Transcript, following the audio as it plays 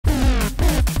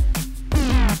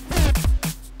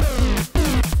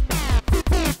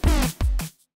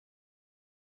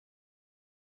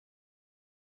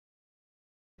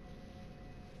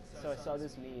saw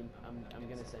this meme. I'm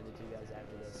gonna send it to you guys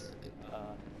after this.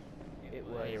 It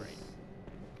was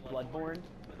Bloodborne,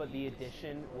 but the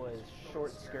edition was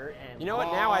short skirt and. You know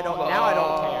what? Now I don't. Now I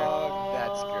don't care.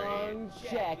 That's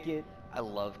great. Jacket. I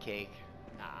love cake.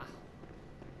 Nah.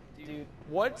 Dude,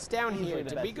 what's down here?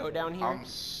 Did we go down here? I'm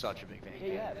such a big fan.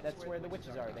 Yeah, that's where the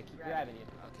witches are. They keep grabbing you.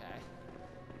 Okay.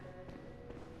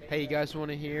 Hey, you guys want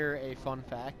to hear a fun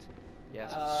fact?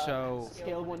 Yes. So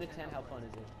Scale of 1 to 10, how fun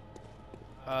is it?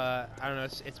 I don't know.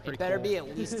 It's pretty. It better cool. be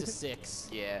at least a 6.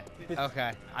 Yeah.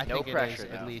 Okay, I No think it pressure,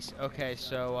 is at though. least. Okay,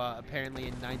 so apparently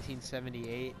in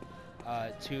 1978,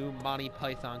 2 Monty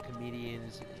Python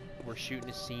comedians were shooting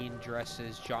a scene dressed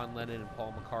as John Lennon and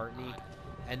Paul McCartney,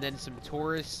 and then some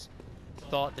tourists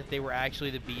thought that they were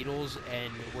actually the Beatles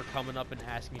and were coming up and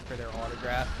asking for their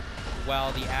autograph,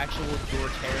 while the actual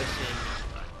George Harrison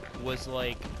was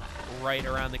like right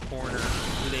around the corner,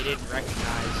 who they didn't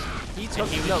recognize. He took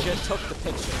the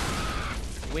picture.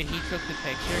 When he took the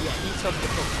picture? Yeah, he took the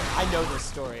picture. I know this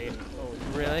story. Oh,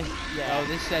 really? Yeah. Oh,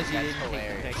 this says he That's didn't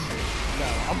hilarious. take the picture. No,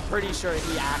 I'm pretty sure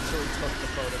he actually took the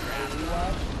photograph. I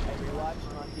rewatched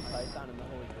Monty Python and the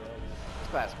Holy Grail. It's a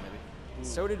classic movie.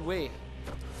 So did we.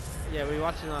 Yeah, we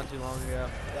watched it not too long ago.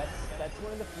 That's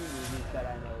one of the few movies that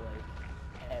I know like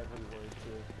every word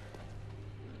to.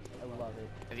 I love it.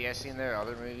 Have you guys seen their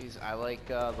other movies? I like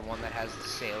the one that has the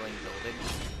sailing building.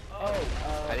 Oh,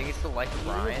 I think it's The Life of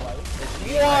Brian.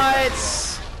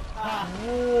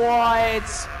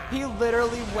 What? He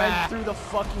literally went through the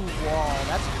fucking wall.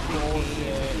 That's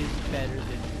bullshit. is better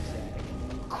than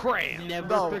Zack. Crammed.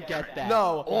 Never forget that.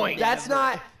 No, Oink. that's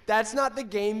not the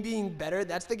game being better.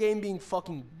 That's the game being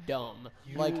fucking dumb.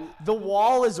 Like the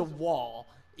wall is a wall.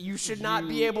 You should not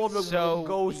be able to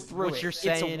go through what it. you're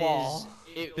saying it's a wall.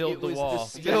 Build the was wall.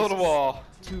 space Build a wall.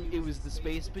 It was the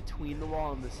space between the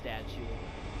wall and the statue.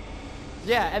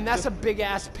 Yeah, and that's a big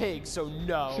ass pig. So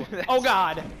no. Oh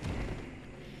God.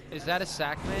 Is that a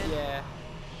sack, man? Yeah.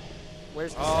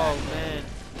 Where's the Oh, sack? man.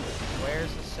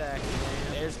 Where's the sack,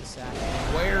 man? There's the sack.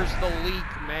 Where's the leak,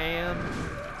 man?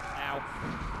 Ow.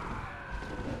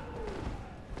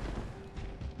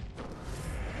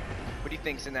 What do you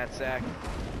think's in that sack?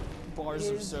 Bars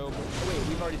of soap. Oh, wait,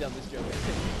 we've already done this joke.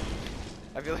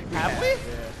 I feel like Have we? Yeah.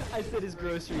 I said his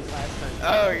groceries last time.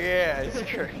 Oh yeah, it's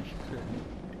great.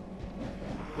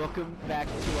 Welcome back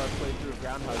to our playthrough of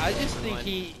Groundhog Day. I just think everyone.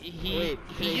 he Wait,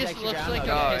 he today's just actually looks like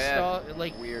Groundhog a Day. pissed Oh, yeah. off,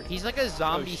 like Weird. he's like a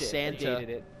zombie Oh, shit, I Santa. dated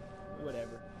it.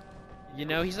 Whatever. You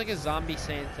know, he's like a zombie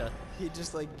Santa. He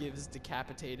just like gives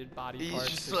decapitated body He's parts.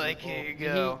 just to like, people. here you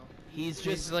go. He's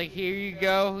Just just like, here you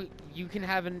go. You can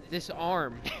have this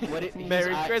arm. what it,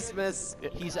 Merry Christmas.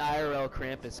 He's IRL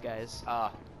Krampus, guys.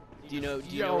 Do you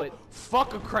know what?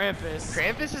 Fuck a Krampus.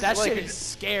 Krampus is That like shit is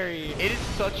scary. It is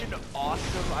such an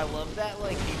awesome. I love that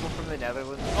like people from the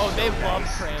Netherlands. Oh, are they so love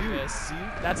nice.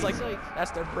 Krampus. That's like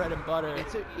that's their bread and butter.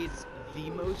 It's the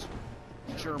most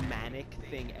Germanic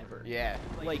thing ever. Yeah.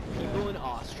 Like people in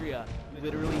Austria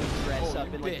literally dress Holy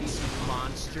up in like bitch. these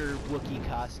monster Wookiee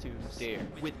costumes, Dude.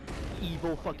 with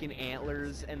evil fucking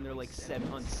antlers, and they're like 7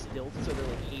 on stilts, so they're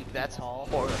like 8 feet That's tall.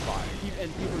 horrifying.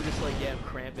 And people are just like, yeah, I'm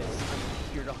Krampus.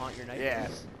 I'm here to haunt your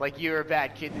nightmares. Yeah. Like you're a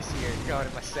bad kid this year. You're going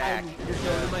in my sack. You're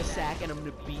going to my sack, and I'm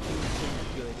gonna beat you until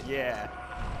you're good. Yeah.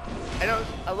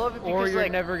 I love it because Or you're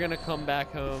like never gonna come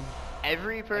back home.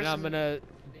 every person. And I'm gonna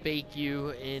bake you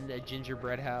in a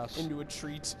gingerbread house. Into a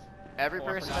treat. Every Oh, I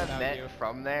person forgot I've about met you.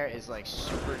 from there is like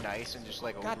super nice and just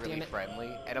like God really damn it.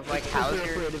 friendly. And I'm like, Because how's they're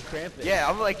your? afraid of Krampus. Yeah,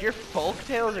 I'm like, your folk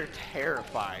tales are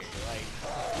terrifying. Like,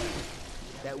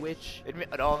 That witch.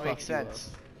 it all makes Fuck you up. sense.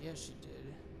 Yeah, she did.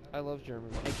 I love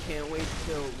German. I can't wait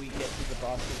till we get to the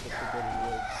boss of the Forbidden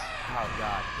Woods. Oh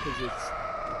god. Because it's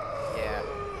Yeah.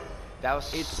 That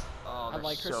was. It's- Oh, I they're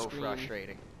like her so scream.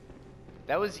 frustrating.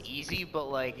 That was easy, but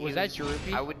like. Was it that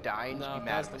Droopy? I would die and just No, be that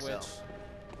mad was at the witch. myself.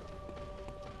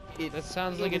 That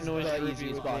sounds it like a was noise the Droopy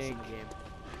easiest would boss make. in the game.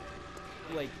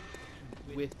 Like,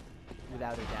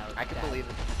 without a doubt. I can believe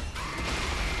it.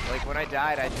 Like when I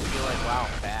died, I just feel like, wow,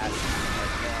 I'm bad. Like, no,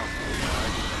 it's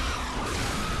hard.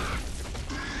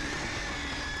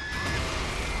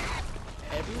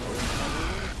 Everyone plays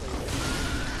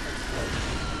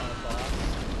a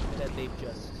boss that they've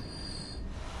just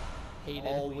Hated.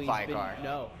 always Vicar. been.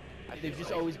 No, I they've feel just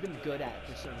like- always been good at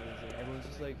for some reason. Everyone's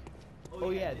just like, oh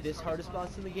yeah, this hardest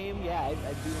boss in the game. Yeah, I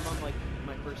beat him on like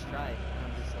my first try. And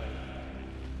I'm just like,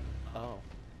 oh.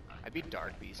 I beat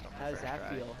Dark Beast on my How does first that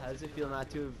try. feel? How does it feel not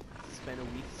to have spent a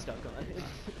week stuck on it?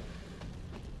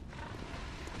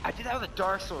 I did that with a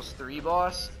Dark Souls 3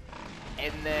 boss,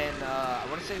 and then I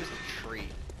want to say it was the tree.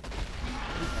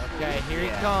 Okay, here he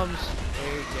Yeah. comes.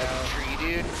 There you The go. tree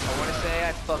dude. I want to say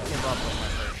I fucked him up on my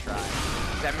first first try.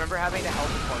 Because I remember having to help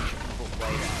a bunch of people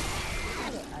play that.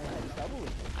 I had trouble with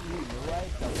it. You knew I had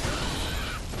trouble with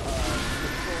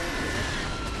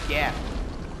it. Yeah.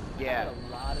 I Yeah. had a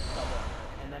lot of trouble.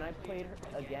 And then I played her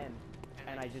again,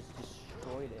 and I just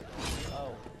destroyed it.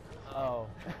 Oh.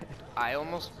 I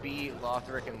almost beat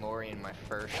Lothric and Lorien my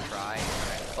first try, and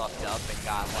I fucked up and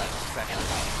got like special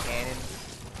fighting cannon,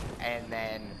 and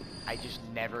then I just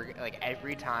never, like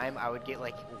every time I would get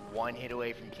like one hit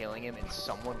away from killing him, and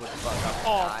someone would fuck up and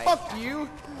die. Oh, fuck you!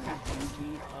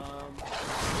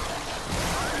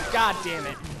 God damn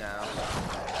it! No.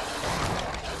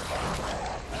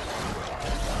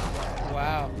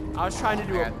 Wow. I was trying to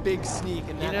do a big sneak,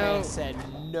 and that man said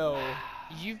no.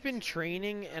 You've been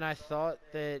training, and I thought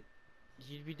that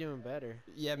you'd be doing better.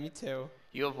 Yeah, me too.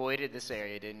 You avoided this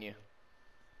area, didn't you?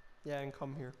 Yeah, and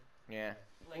come here. Yeah.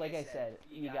 Like I said,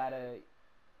 you gotta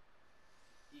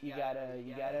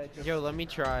just Yo, let me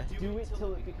try. do it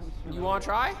till it becomes. You want to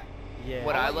try? Yeah.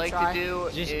 What I let you like try. to do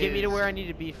Just is... get me to where I need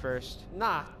to be first.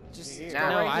 Nah, just No, go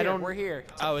right I here. don't- We're here.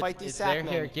 Oh, Fight these it's there.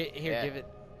 sackmen. Here, Yeah. give it.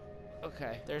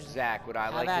 Okay. There's Zach, what I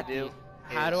Have like at to do me.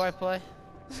 How do is- I play?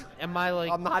 Am I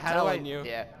like? I'm not how telling do I, you.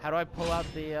 Yeah. How do I pull out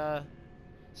the?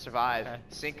 Survive. Okay.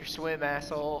 Sink or swim,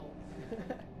 asshole.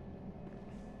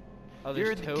 Oh, You're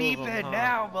there's in two the deep of 'em, end huh?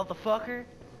 now, motherfucker.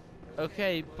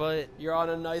 Okay, but You're on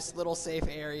a nice little safe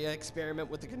area. Experiment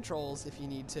with the controls if you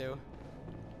need to.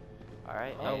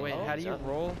 Alright. oh wait, how do you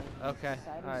roll? Okay.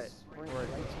 Decided All right. spring Word,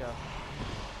 right let's go.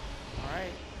 All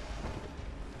right.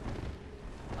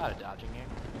 A lot of dodging here.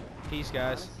 Peace,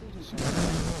 guys.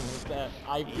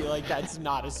 I feel like that's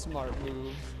not a smart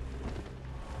move.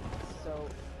 So,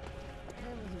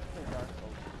 apparently he's playing Dark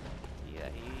Souls. Yeah,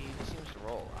 he seems to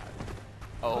roll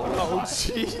a lot. Oh, my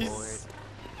jeez. lord.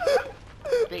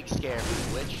 Big scare for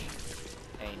the witch.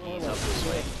 And he's up this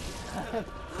way.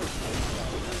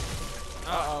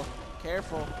 Uh-oh.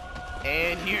 Careful.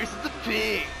 And here's the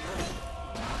pig.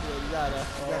 Yeah, you got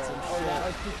some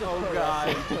shit. Oh, Oh God.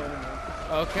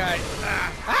 Okay.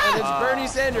 And it's Bernie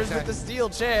Sanders with the steel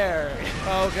chair.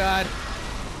 Oh God.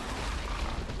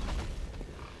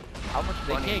 How much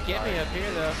They money can't get me up here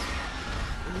though.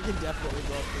 You can definitely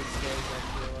go up those stairs, I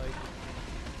feel like.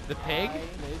 The pig?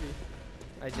 Maybe.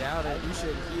 I doubt it. You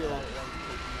should heal.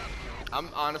 I'm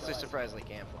honestly surprised they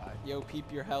can't fly. Yo,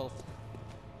 peep your health.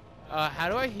 How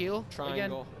do I heal?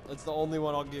 Triangle. That's the only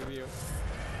one I'll give you.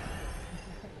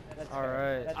 All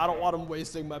right. I don't want him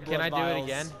wasting my blood Can I do it vials.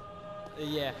 again?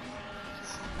 Yeah.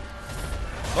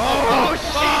 Oh,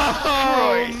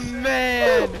 Oh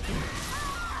man!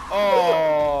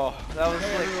 Oh, that was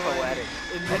like poetic.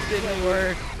 That didn't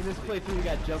work. In this playthrough, we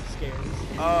got jump scares.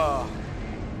 Oh.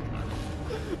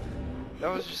 That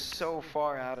was just so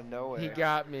far out of nowhere. He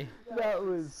got me. That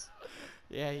was.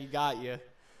 Yeah, he got you.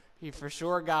 He for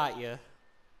sure got you.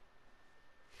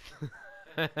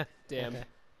 Damn.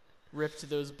 Rip to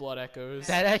those blood echoes.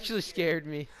 That actually scared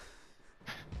me.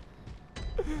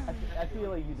 I feel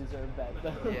like you deserve that,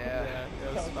 though. Yeah. Yeah,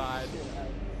 it was fine.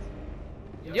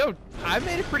 Yo, I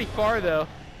made it pretty far though.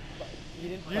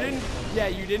 You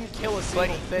didn't kill a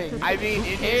single thing. I mean,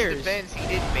 Who in cares? his defense, he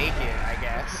did make it, I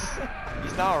guess.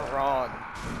 He's not wrong.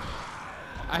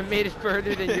 I made it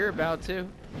further than you're about to.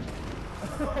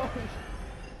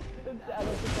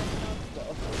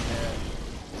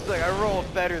 It's like, I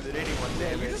rolled better than anyone, Yeah,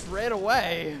 damn you it. just ran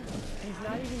away. He's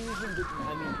not even using the.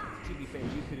 I mean, to be fair,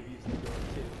 you could have used the door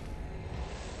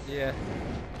too. Yeah.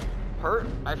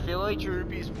 I feel like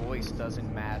Cherubi's voice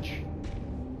doesn't match,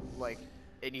 like,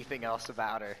 anything else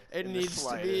about her. It in the needs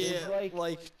to be slightest.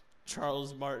 like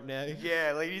Charles Martinet.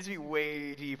 Yeah, like, it needs to be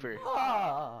way deeper.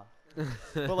 Ah!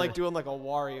 But like doing like a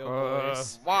Wario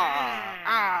voice. Wah!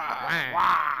 Ah!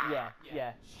 Wah!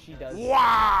 Yeah, she does. Wah!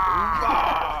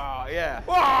 Wah! Yeah.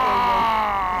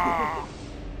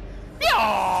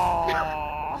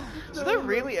 So that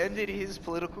really ended his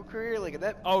political career? Like,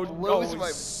 that Oh blows no, my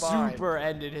mind. super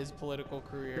ended his political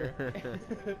career.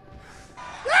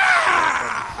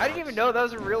 I didn't even know that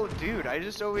was a real dude. I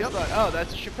just always thought, oh,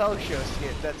 that's a Chappelle Show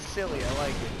skit. That's silly. I like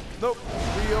it. Nope,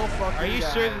 real fucking Are you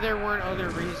guy. sure that there weren't other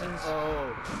reasons?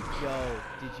 Oh,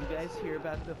 yo, did you guys hear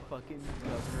about the fucking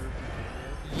governor of Virginia?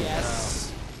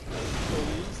 Yes.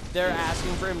 They're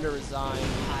asking for him to resign.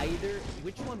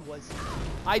 Which one was he?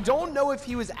 I don't know if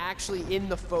he was actually in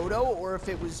the photo or if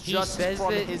it was just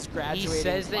from his graduating He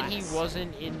says that he class.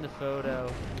 wasn't in the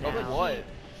photo. Oh, now. what?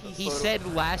 He said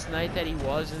last night that he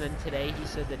was, and then today he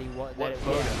said that he was. What that it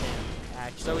photo? wasn't him.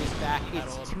 Actually, So he's back.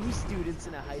 It's two students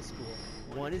in a high school.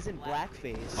 One is in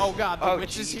blackface. Oh god, the Oh,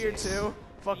 witch is here Jesus. too.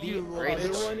 Fuck the you, other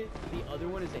bitch. one, the other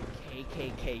one is a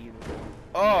KKK uniform.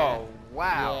 Oh,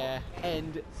 wow. Yeah.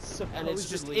 And supposedly, And it's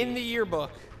just in the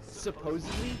yearbook.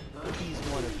 supposedly, he's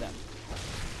one of them.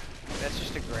 That's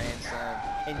just a grandson.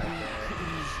 And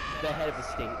he's the head of a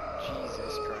state.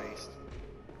 Jesus Christ.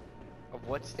 Of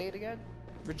what state again?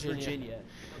 Virginia.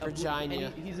 And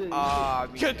he's a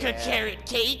Carrot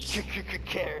cake.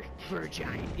 Carrot.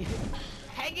 Virginia.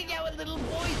 Hanging out with little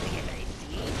boys again, I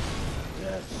see.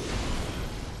 Yes.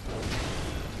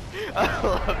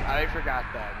 I forgot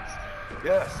that.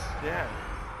 Yes. Yeah.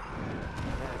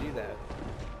 Yeah, do that.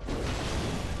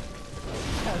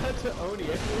 Shout out to Oni.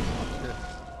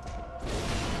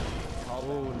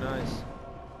 Oh, nice.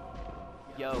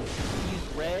 Yo,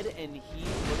 he's red and he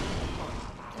looks fun.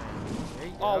 There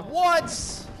you go. Oh, what?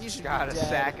 He should Got be a dead.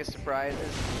 sack of surprises.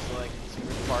 He's like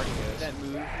Super Spartacus. That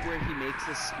move where he makes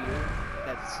a spear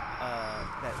that's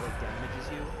that like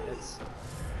damages you.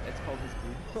 That's called his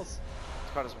blue balls.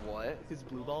 It's called his what? His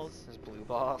blue balls. His blue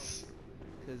boss.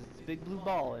 Because it's a big blue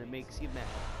ball and it makes you mad.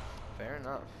 Fair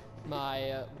enough.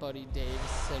 My buddy Dave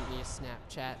sent me a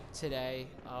Snapchat today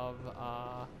of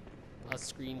a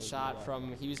screenshot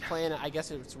from, he was playing, I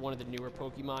guess it was one of the newer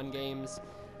Pokemon games,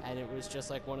 and it was just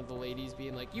like one of the ladies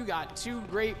being like, "You got 2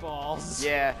 great balls."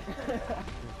 Yeah.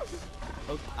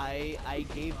 I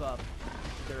gave up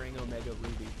during Omega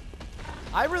Ruby.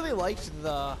 I really liked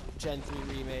the Gen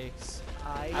 3 remakes.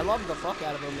 I loved the fuck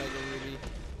out of Omega Ruby.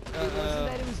 It wasn't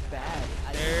that it was bad.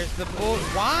 There's the bull.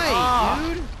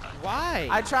 Why, dude? Why?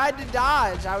 I tried to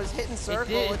dodge. I was hitting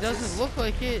circle. It doesn't look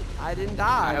like it. I didn't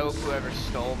I dodge. hope whoever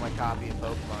stole my copy of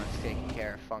Pokemon is taking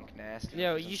care of Funk Nasty.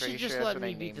 Yo, I'm you pretty should just sure that's let what me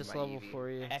I beat named this my level Eevee. for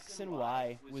you. X and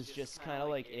Y was just kind of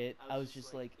like it. I was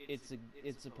just like, it's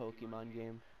a Pokemon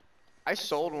game. I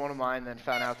sold one of mine, then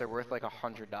found out they're worth like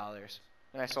 $100,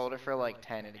 and I sold it for like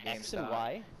 10 at a GameStop. X and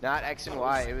Y? Not X and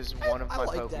Y. It was one of I my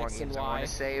liked Pokemon X and games. I Y. want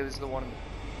to say it was the one.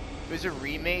 It was a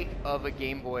remake of a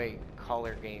Game Boy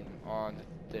Color game on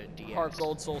the DS. Heart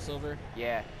Gold, Soul Silver.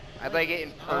 Yeah, I'd like it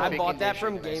in perfect I bought that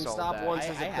from condition, and I sold GameStop that. once I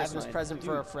as a have Christmas mine. present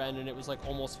for a Dude. friend, and it was like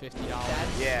almost $50.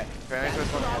 Yeah, That's parents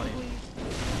was money. probably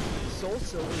Soul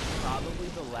Silver is probably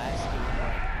the last game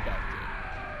I felt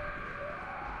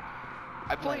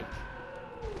I played.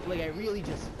 it. Like I really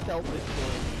just felt the joy of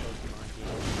the Pokemon game.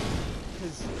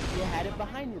 Because you had it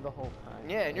behind you the whole time.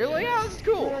 Yeah, and you're like, yeah, this is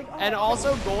cool. You're like, oh, And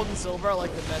also, Gold and Silver are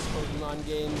like the best Pokemon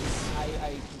games.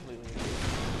 I completely agree.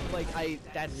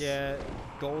 Like that's Yeah,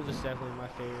 gold is definitely my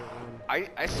favorite one.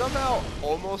 I somehow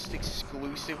almost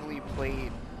exclusively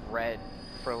played Red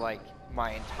for like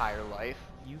my entire life.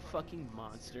 you fucking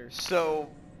monster. So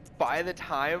by the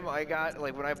time I got,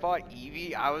 like when I bought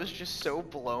Eevee, I was just so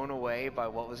blown away by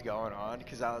what was going on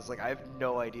because I was like, I have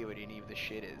no idea what any of this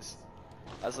shit is.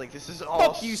 I was like, this is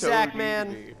all Fuck you, so Sack new to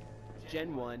Man. me.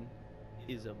 Gen 1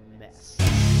 is a mess.